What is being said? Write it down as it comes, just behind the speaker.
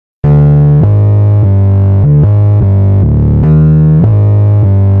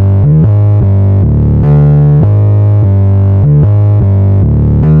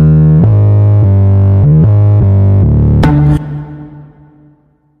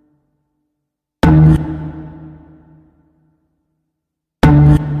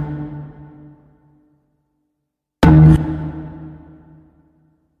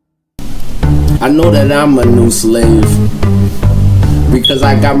know that I'm a new slave because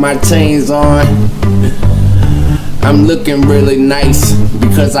I got my chains on. I'm looking really nice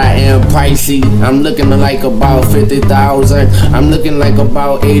because I am pricey. I'm looking like about 50,000. I'm looking like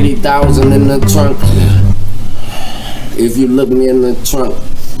about 80,000 in the trunk. If you look me in the trunk,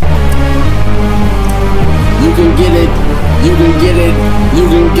 you can get it, you can get it, you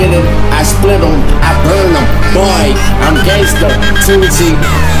can get it. I split them, I burn them, boy, I'm gangsta, Tucci.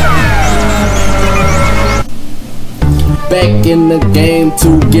 Back in the game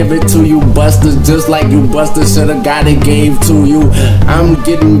to give it to you busters, just like you busters shoulda got it gave to you. I'm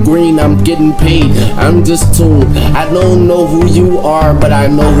getting green, I'm getting paid, I'm just tuned. I don't know who you are, but I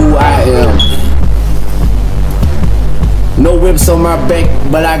know who I am. No whips on my back,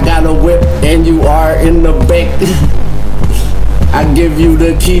 but I got a whip, and you are in the back. I give you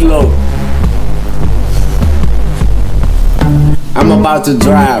the kilo. I'm about to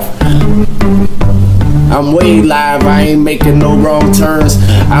drive. I'm way live, I ain't making no wrong turns.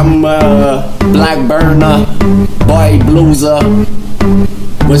 I'm a black burner, boy blueser.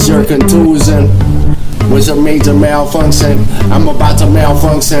 What's your contusion? What's your major malfunction? I'm about to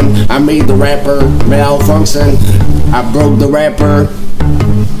malfunction. I made the rapper malfunction. I broke the rapper.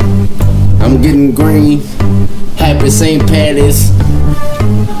 I'm getting green. Happy St. Patty's.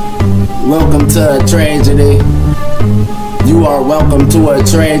 Welcome to a tragedy. You are welcome to a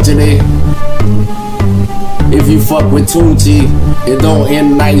tragedy. If you fuck with Tunchi, it don't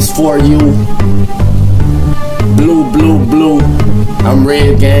end nice for you. Blue, blue, blue. I'm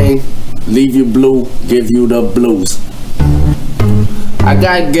red gang. Leave you blue, give you the blues. I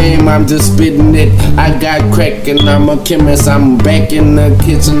got game, I'm just spitting it. I got crack and I'm a chemist. I'm back in the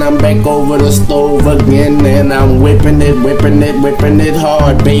kitchen, I'm back over the stove again. And I'm whipping it, whipping it, whipping it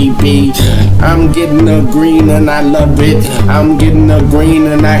hard, baby. I'm getting the green and I love it. I'm getting the green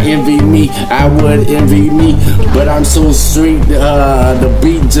and I envy me. I would envy me, but I'm so street. The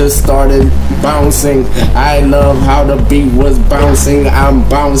beat just started bouncing. I love how the beat was bouncing. I'm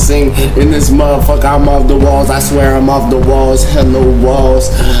bouncing in this motherfucker. I'm off the walls, I swear I'm off the walls. Hello walls.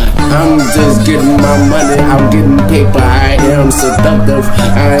 I'm just getting my money, I'm getting paper. I am seductive,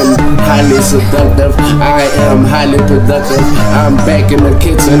 I'm highly seductive. I am highly productive. I'm back in the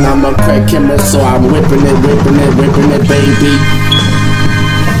kitchen, I'm a crack chemist, so I'm whipping it, whipping it, whipping it, baby.